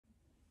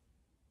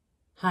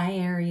Hi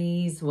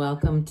Aries,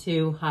 welcome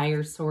to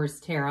Higher Source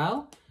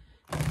Tarot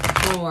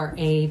for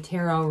a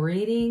tarot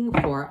reading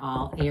for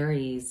all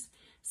Aries,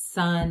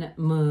 Sun,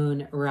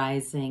 Moon,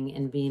 Rising,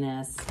 and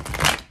Venus.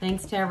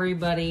 Thanks to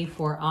everybody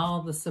for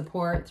all the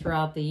support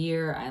throughout the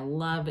year. I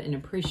love and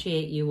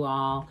appreciate you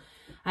all.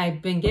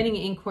 I've been getting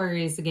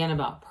inquiries again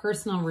about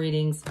personal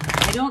readings.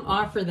 I don't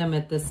offer them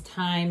at this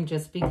time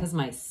just because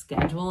my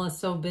schedule is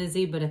so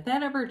busy, but if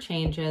that ever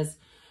changes,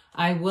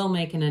 I will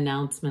make an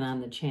announcement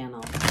on the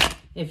channel.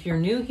 If you're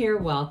new here,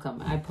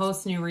 welcome. I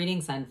post new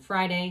readings on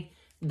Friday,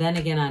 then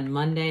again on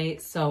Monday.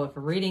 So if a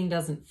reading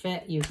doesn't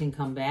fit, you can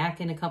come back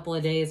in a couple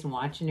of days and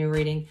watch a new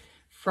reading.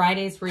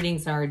 Friday's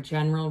readings are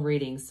general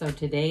readings. So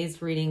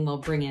today's reading will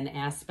bring in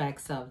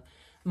aspects of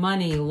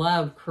money,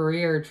 love,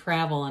 career,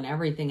 travel, and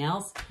everything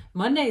else.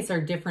 Mondays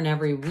are different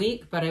every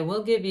week, but I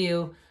will give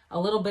you a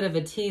little bit of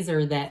a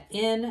teaser that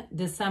in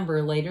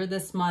December, later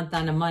this month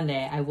on a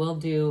Monday, I will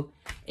do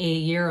a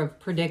year of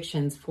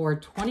predictions for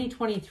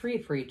 2023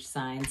 for each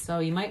sign. So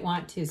you might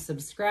want to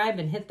subscribe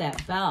and hit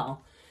that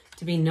bell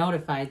to be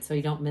notified so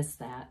you don't miss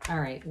that. All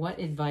right, what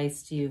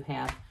advice do you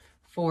have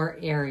for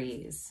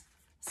Aries?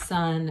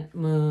 Sun,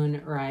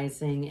 Moon,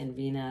 Rising, and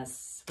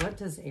Venus. What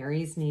does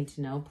Aries need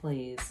to know,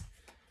 please?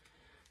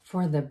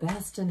 For the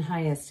best and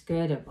highest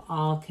good of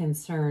all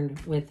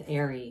concerned with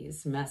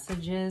Aries.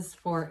 Messages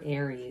for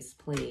Aries,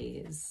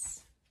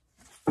 please.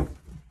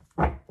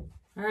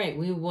 All right,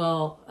 we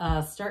will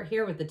start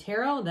here with the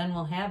tarot, then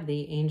we'll have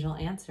the angel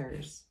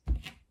answers.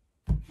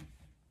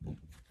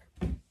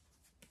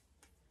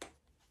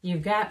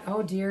 You've got,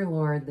 oh dear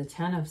Lord, the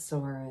Ten of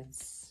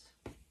Swords,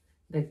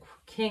 the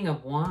King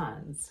of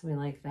Wands, we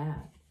like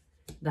that,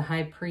 the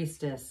High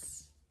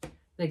Priestess,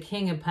 the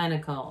King of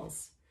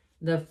Pentacles,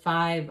 the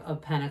Five of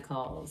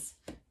Pentacles,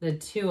 the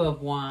Two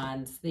of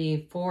Wands,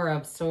 the Four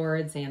of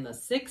Swords, and the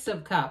Six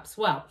of Cups.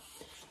 Well,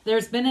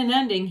 there's been an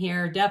ending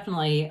here,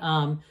 definitely,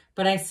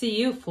 but I see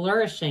you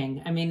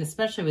flourishing. I mean,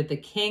 especially with the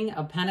King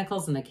of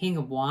Pentacles and the King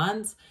of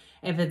Wands.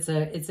 If it's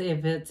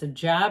a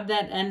job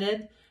that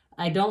ended,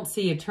 I don't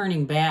see you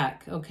turning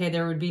back. Okay,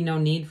 there would be no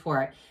need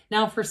for it.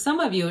 Now, for some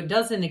of you, it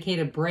does indicate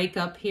a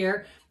breakup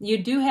here. You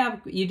do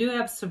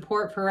have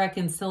support for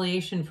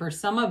reconciliation for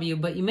some of you,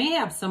 but you may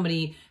have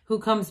somebody who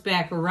comes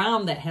back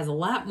around that has a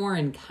lot more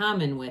in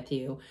common with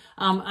you.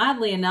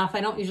 Oddly enough,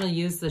 I don't usually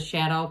use the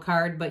shadow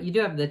card, but you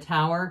do have the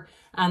Tower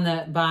on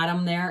the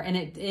bottom there, and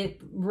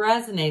it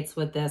resonates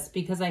with this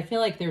because I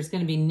feel like there's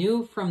going to be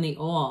new from the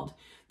old.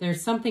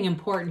 There's something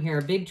important here,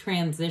 a big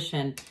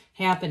transition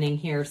happening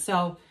here.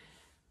 So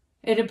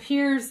it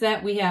appears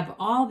that we have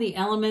all the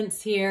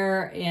elements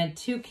here and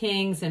two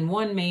kings and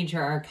one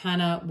major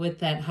arcana with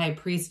that High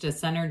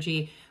Priestess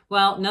energy.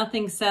 Well,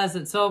 nothing says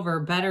it's over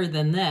better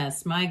than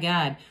this. My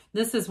God,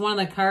 this is one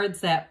of the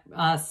cards that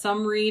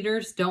some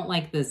readers don't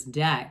like this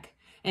deck.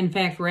 In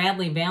fact,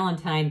 Radley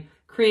Valentine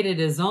created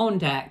his own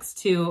decks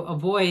to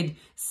avoid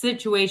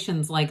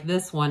situations like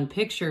this one,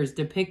 pictures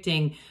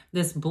depicting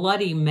this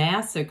bloody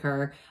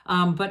massacre.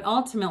 But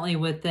ultimately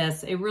with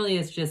this, it really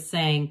is just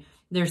saying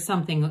there's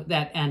something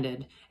that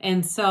ended.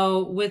 And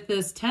so with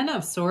this Ten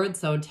of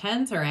Swords, though,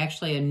 tens are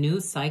actually a new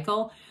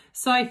cycle.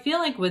 So I feel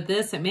like with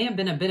this, it may have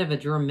been a bit of a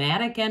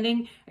dramatic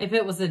ending. If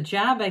it was a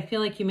job, I feel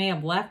like you may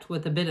have left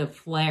with a bit of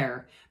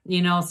flair,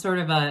 you know, sort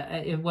of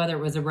whether it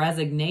was a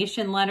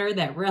resignation letter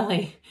that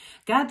really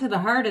got to the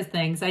heart of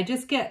things. I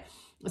just get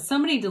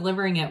somebody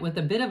delivering it with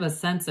a bit of a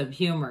sense of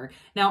humor.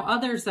 Now,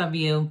 others of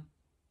you,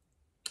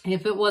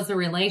 if it was a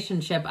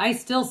relationship, I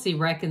still see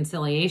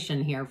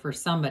reconciliation here for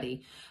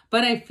somebody.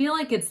 But I feel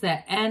like it's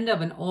the end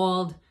of an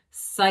old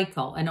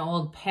cycle, an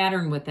old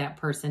pattern with that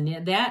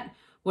person. That,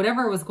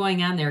 whatever was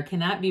going on there,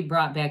 cannot be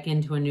brought back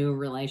into a new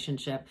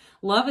relationship.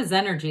 Love is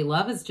energy.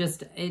 Love is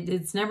just,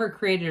 it's never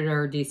created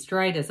or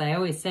destroyed. As I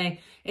always say,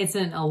 it's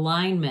an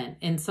alignment.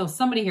 And so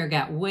somebody here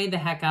got way the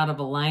heck out of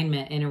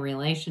alignment in a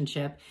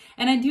relationship.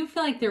 And I do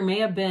feel like there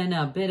may have been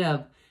a bit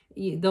of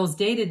those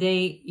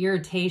day-to-day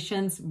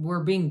irritations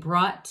were being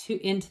brought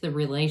into the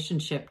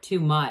relationship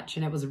too much,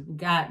 and it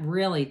got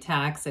really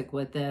toxic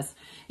with this.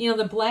 You know,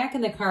 the black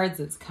in the cards,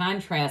 it's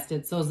contrast.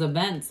 It's those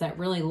events that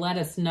really let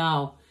us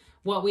know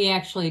what we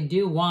actually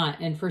do want.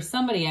 And for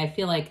somebody, I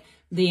feel like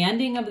the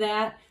ending of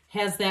that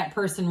has that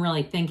person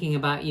really thinking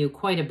about you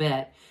quite a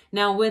bit.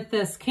 Now, with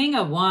this King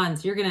of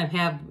Wands, you're going to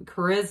have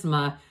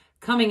charisma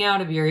coming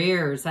out of your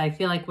ears. I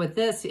feel like with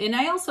this, and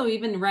I also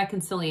even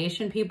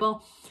reconciliation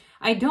people,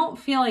 I don't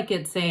feel like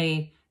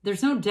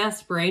there's no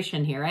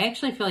desperation here. I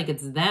actually feel like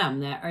it's them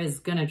that is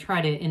going to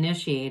try to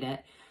initiate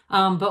it.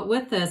 But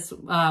with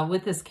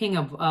this King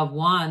of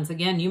Wands,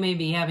 again, you may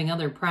be having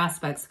other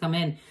prospects come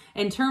in.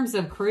 In terms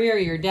of career,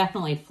 you're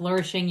definitely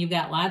flourishing. You've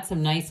got lots of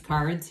nice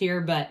cards here,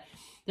 but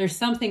there's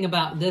something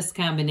about this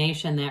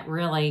combination that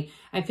really,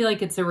 I feel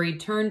like it's a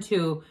return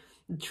to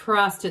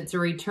trust. It's a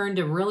return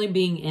to really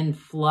being in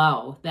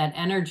flow, that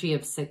energy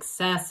of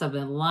success, of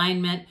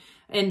alignment.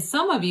 And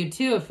some of you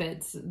too, if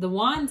it's, the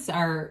wands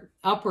are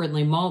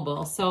upwardly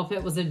mobile. So if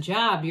it was a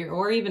job,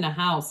 or even a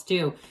house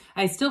too,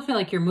 I still feel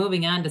like you're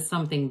moving on to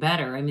something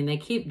better. I mean, they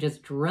keep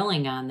just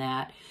drilling on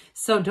that.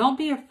 So don't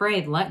be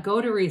afraid. Let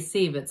go to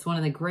receive. It's one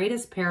of the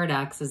greatest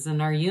paradoxes in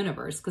our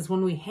universe, because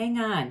when we hang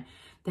on,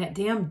 that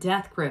damn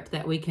death grip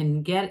that we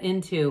can get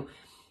into,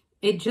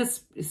 it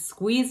just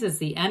squeezes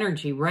the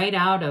energy right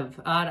out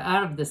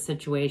of the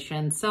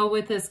situation. So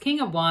with this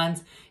King of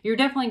Wands, you're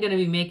definitely going to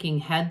be making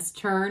heads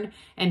turn,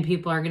 and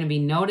people are going to be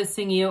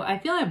noticing you. I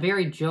feel a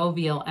very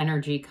jovial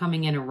energy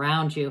coming in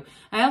around you.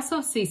 I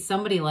also see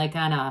somebody like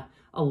on a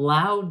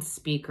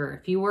loudspeaker.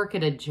 If you work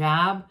at a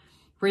job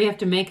where you have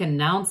to make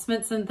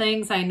announcements and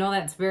things, I know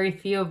that's very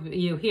few of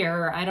you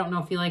here. I don't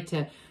know if you like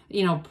to,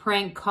 you know,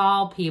 prank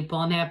call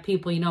people and have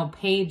people, you know,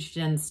 paged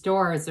in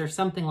stores or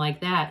something like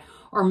that.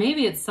 Or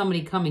maybe it's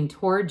somebody coming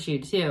towards you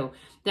too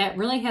that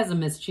really has a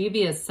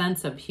mischievous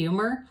sense of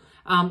humor,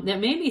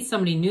 that maybe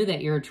somebody new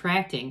that you're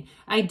attracting.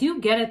 I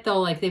do get it though,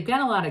 like they've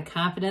got a lot of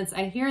confidence.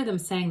 I hear them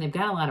saying they've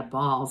got a lot of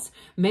balls,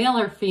 male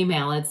or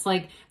female. It's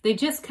like they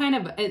just kind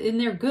of, and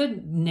they're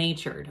good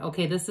natured.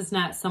 Okay, this is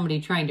not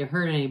somebody trying to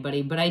hurt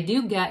anybody, but I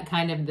do get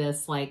kind of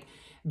this like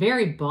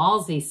very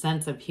ballsy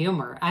sense of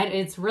humor.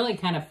 It's really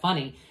kind of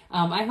funny.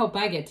 I hope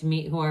I get to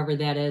meet whoever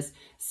that is.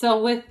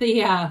 So with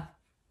the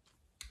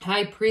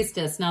High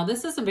Priestess. Now,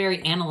 this is a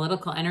very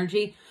analytical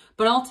energy,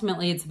 but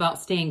ultimately it's about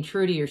staying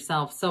true to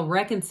yourself. So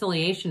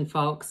reconciliation,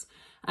 folks,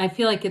 I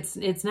feel like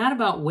it's not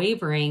about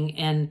wavering.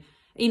 And,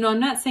 you know,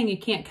 I'm not saying you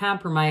can't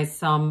compromise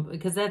some,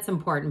 because that's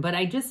important, but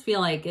I just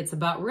feel like it's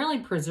about really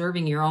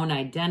preserving your own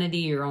identity,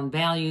 your own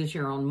values,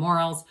 your own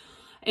morals,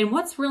 and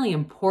what's really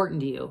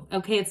important to you.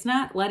 Okay, it's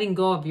not letting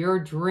go of your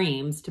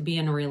dreams to be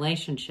in a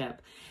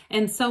relationship.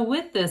 And so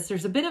with this,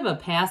 there's a bit of a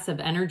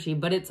passive energy,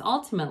 but it's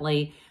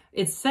ultimately,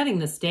 it's setting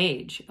the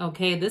stage.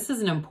 Okay, this is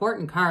an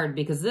important card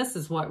because this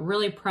is what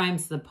really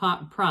primes the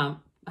pump.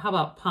 How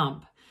about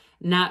pump?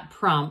 Not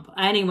prump.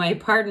 Anyway,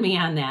 pardon me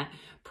on that.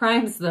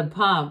 Primes the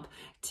pump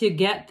to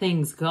get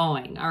things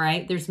going. All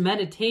right, there's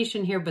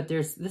meditation here, but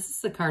this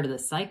is the card of the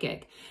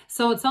psychic.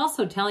 So it's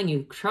also telling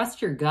you,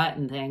 trust your gut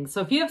and things.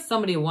 So if you have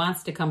somebody who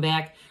wants to come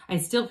back, I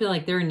still feel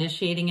like they're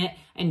initiating it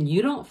and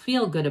you don't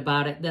feel good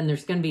about it, then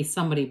there's going to be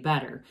somebody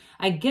better.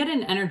 I get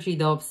an energy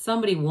though of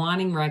somebody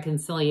wanting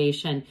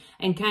reconciliation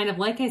and kind of,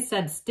 like I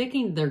said,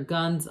 sticking to their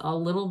guns a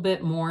little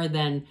bit more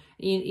than,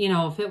 you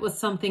know, if it was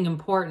something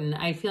important,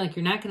 I feel like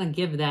you're not going to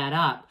give that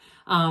up.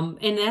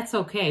 And that's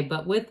okay.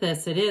 But with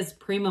this, it is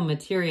prima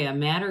materia.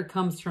 Matter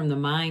comes from the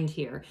mind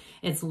here.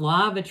 It's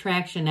law of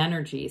attraction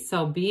energy.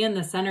 So be in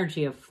this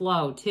energy of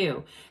flow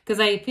too,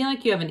 because I feel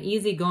like you have an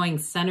easygoing,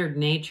 centered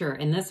nature.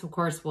 And this, of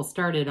course, will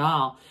start it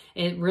all.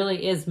 It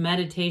really is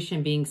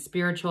meditation, being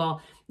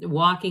spiritual,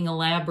 walking a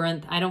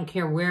labyrinth. I don't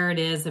care where it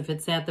is, if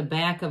it's at the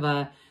back of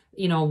a,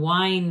 you know,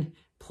 wine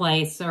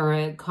place or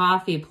a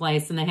coffee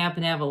place and they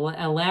happen to have a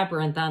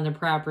labyrinth on the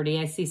property.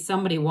 I see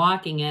somebody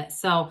walking it.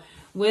 So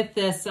with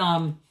this,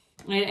 and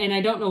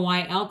I don't know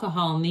why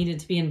alcohol needed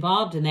to be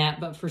involved in that,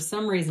 but for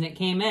some reason it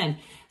came in.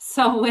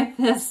 So with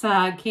this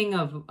King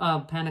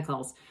of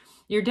Pentacles,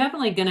 you're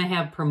definitely going to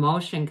have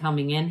promotion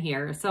coming in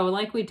here. So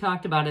like we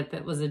talked about, if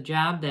it was a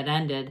job that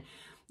ended,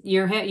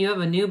 you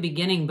have a new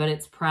beginning, but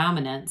it's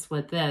prominence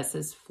with this,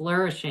 is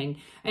flourishing.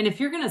 And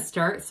if you're going to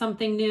start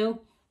something new,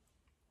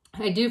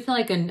 I do feel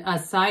like a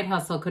side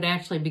hustle could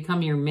actually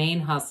become your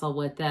main hustle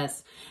with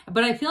this.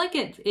 But I feel like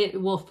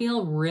it will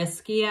feel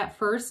risky at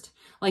first.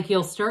 Like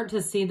you'll start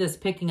to see this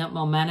picking up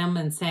momentum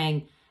and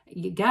saying,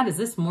 God, is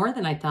this more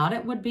than I thought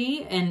it would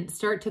be? And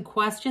start to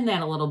question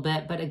that a little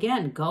bit. But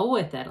again, go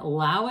with it.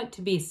 Allow it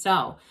to be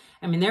so.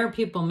 I mean, there are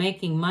people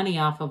making money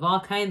off of all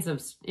kinds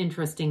of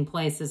interesting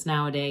places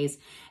nowadays.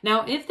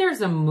 Now, if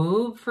there's a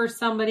move for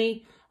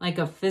somebody, like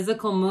a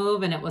physical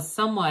move, and it was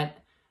somewhat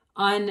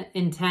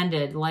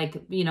unintended, like,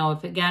 you know,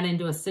 if it got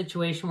into a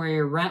situation where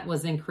your rent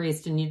was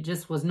increased and you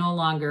just was no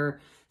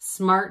longer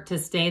smart to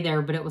stay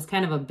there, but it was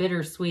kind of a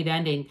bittersweet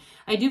ending,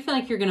 I do feel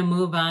like you're going to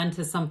move on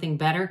to something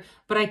better,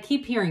 but I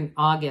keep hearing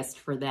August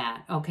for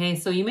that. Okay,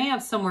 so you may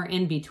have somewhere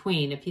in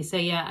between. If you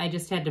say, yeah, I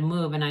just had to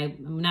move and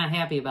I'm not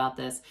happy about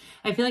this,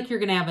 I feel like you're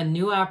going to have a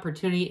new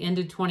opportunity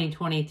into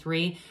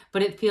 2023,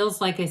 but it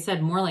feels, like I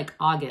said, more like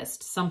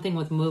August, something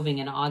with moving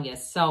in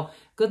August. So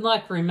good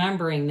luck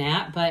remembering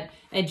that, but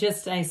I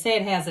say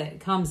it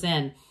comes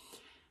in.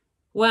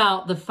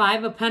 Well, the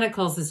Five of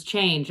Pentacles is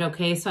change,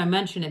 okay? So I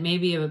mentioned it may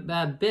be a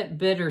bit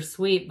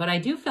bittersweet, but I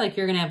do feel like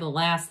you're going to have the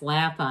last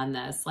laugh on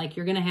this. Like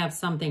you're going to have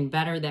something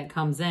better that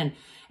comes in,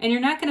 and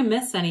you're not going to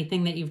miss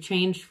anything that you've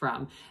changed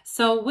from.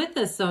 So with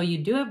this, though, you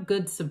do have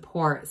good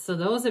support. So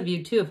those of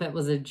you, too, if it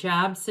was a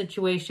job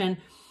situation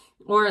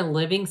or a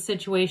living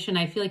situation,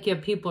 I feel like you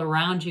have people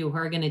around you who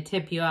are going to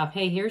tip you off.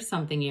 Hey, here's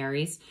something,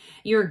 Aries.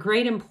 You're a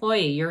great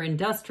employee. You're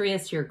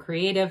industrious. You're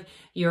creative.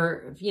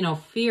 You're, you know,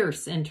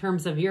 fierce in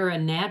terms of you're a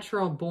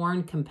natural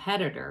born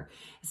competitor.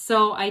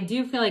 So I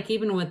do feel like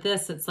even with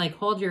this, it's like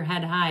hold your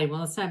head high. Well,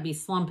 let's not be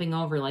slumping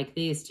over like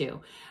these two.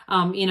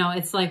 You know,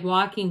 it's like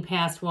walking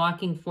past,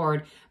 walking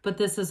forward. But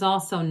this is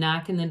also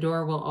knocking, the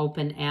door will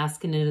open,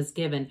 asking, it is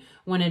given.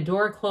 When a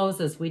door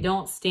closes, we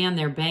don't stand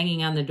there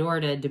banging on the door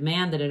to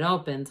demand that it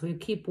opens. We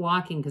keep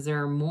walking because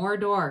there are more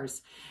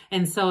doors.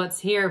 And so it's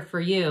here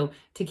for you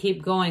to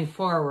keep going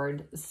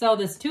forward. So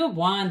this Two of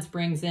Wands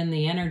brings in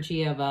the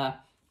energy of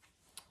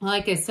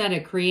like I said,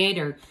 a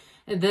creator.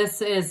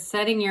 This is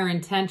setting your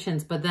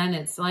intentions, but then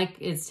it's like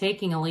it's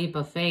taking a leap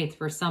of faith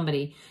for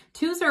somebody.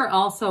 Twos are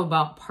also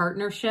about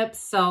partnerships.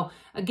 So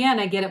again,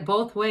 I get it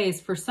both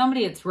ways. For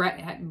somebody, it's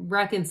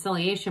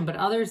reconciliation, but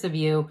others of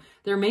you,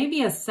 there may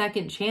be a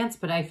second chance,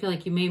 but I feel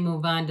like you may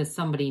move on to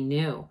somebody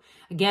new.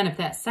 Again, if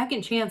that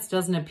second chance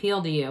doesn't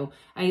appeal to you,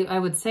 I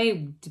would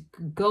say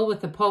go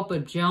with the Pope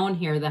of Joan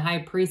here, the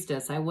High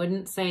Priestess. I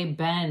wouldn't say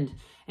bend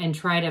and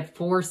try to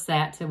force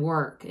that to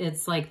work.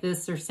 It's like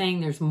this, they're saying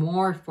there's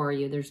more for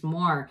you. There's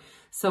more.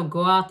 So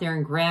go out there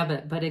and grab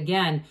it. But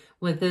again,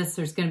 with this,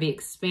 there's going to be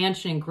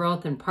expansion and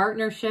growth in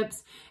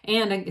partnerships.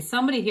 And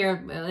somebody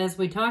here, as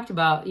we talked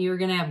about, you're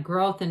going to have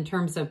growth in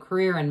terms of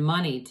career and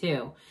money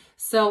too.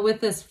 So with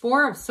this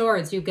Four of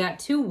Swords, you've got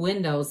two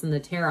windows in the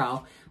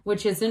tarot,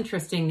 which is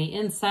interesting, the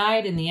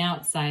inside and the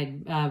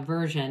outside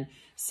version.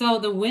 So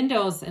the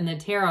windows in the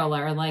tarot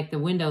are like the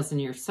windows in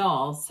your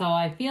soul. So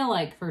I feel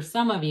like for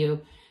some of you,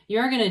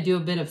 you're going to do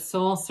a bit of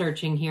soul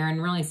searching here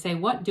and really say,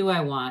 what do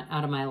I want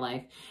out of my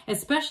life?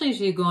 Especially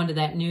as you go into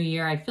that new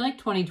year. I feel like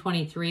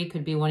 2023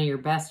 could be one of your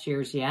best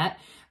years yet,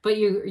 but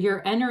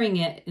you're entering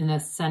it in a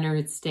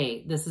centered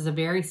state. This is a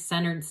very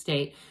centered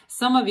state.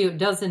 Some of you, it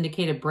does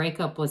indicate a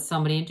breakup with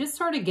somebody and just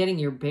sort of getting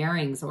your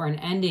bearings or an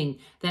ending.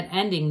 That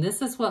ending,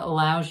 this is what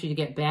allows you to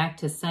get back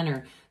to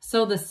center.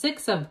 So the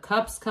Six of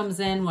Cups comes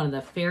in, one of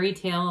the fairy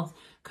tale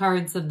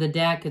cards of the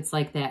deck. It's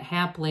like that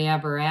happily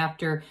ever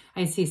after.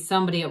 I see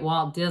somebody at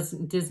Walt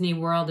Disney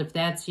World. If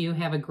that's you,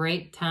 have a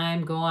great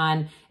time. Go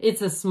on.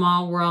 It's a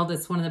small world.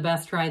 It's one of the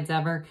best rides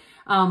ever.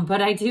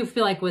 But I do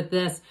feel like with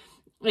this,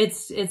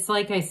 it's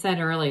like I said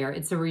earlier,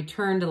 it's a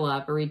return to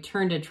love, a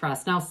return to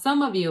trust. Now,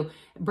 some of you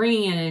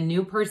bringing in a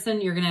new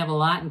person, you're going to have a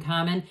lot in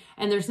common,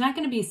 and there's not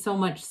going to be so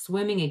much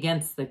swimming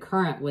against the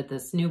current with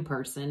this new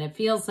person. It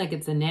feels like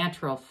it's a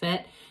natural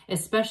fit,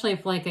 especially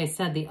if, like I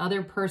said, the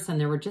other person,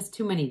 there were just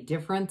too many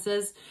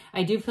differences.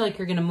 I do feel like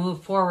you're going to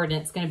move forward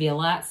and it's going to be a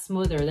lot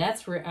smoother.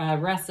 That's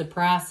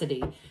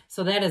reciprocity.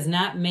 So that is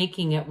not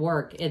making it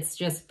work. It's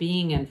just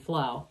being in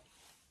flow.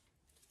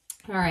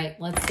 All right,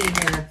 let's see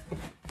here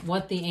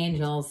what the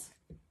angels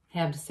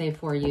have to say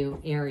for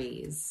you,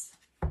 Aries.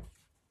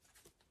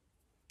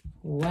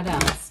 What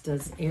else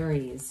does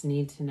Aries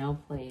need to know,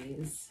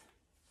 please?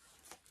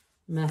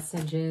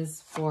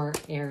 Messages for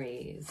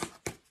Aries.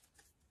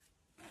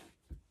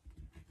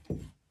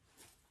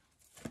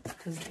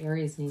 Does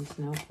Aries need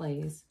to know,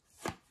 please?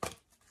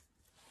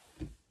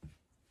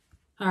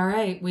 All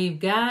right, we've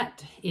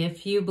got,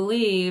 if you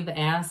believe,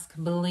 ask,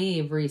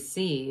 believe,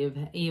 receive.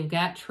 You've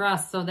got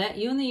trust, so that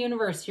you and the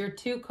universe, you're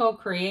two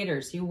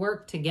co-creators. You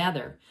work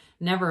together,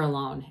 never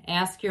alone.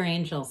 Ask your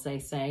angels, they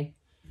say.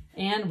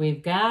 And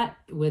we've got,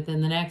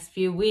 within the next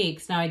few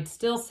weeks, now I'd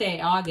still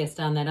say August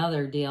on that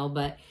other deal,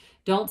 but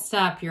don't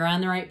stop. You're on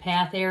the right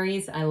path,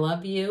 Aries. I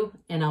love you,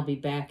 and I'll be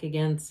back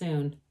again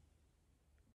soon.